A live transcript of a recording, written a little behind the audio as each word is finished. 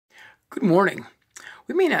Good morning.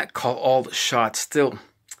 We may not call all the shots, still,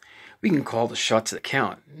 we can call the shots that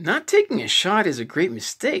count. Not taking a shot is a great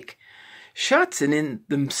mistake. Shots in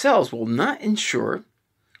themselves will not ensure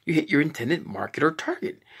you hit your intended market or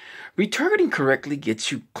target. Retargeting correctly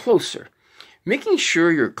gets you closer. Making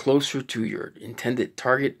sure you're closer to your intended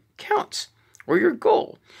target counts, or your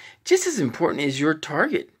goal. Just as important is your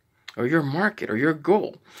target, or your market, or your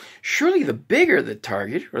goal. Surely the bigger the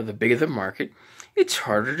target, or the bigger the market, it's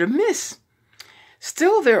harder to miss.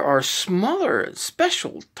 Still, there are smaller,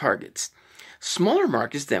 special targets, smaller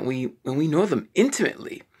markets that when we know them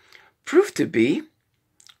intimately, prove to be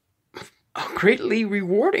greatly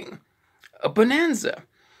rewarding, a bonanza.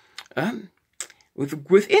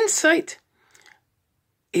 With insight,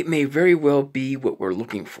 it may very well be what we're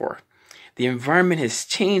looking for. The environment has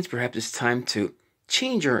changed. Perhaps it's time to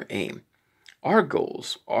change our aim. Our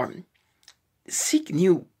goals are seek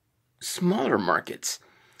new, smaller markets,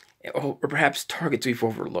 or perhaps targets we've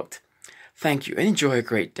overlooked. Thank you and enjoy a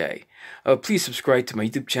great day. Please subscribe to my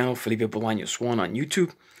YouTube channel, Felipe Bolaños 1 on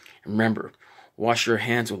YouTube. And remember, wash your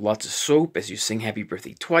hands with lots of soap as you sing happy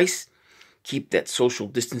birthday twice. Keep that social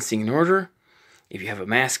distancing in order. If you have a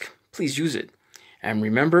mask, please use it. And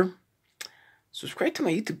remember, subscribe to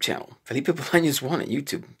my YouTube channel, Felipe Bolaños 1 on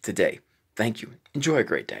YouTube today. Thank you. Enjoy a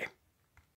great day.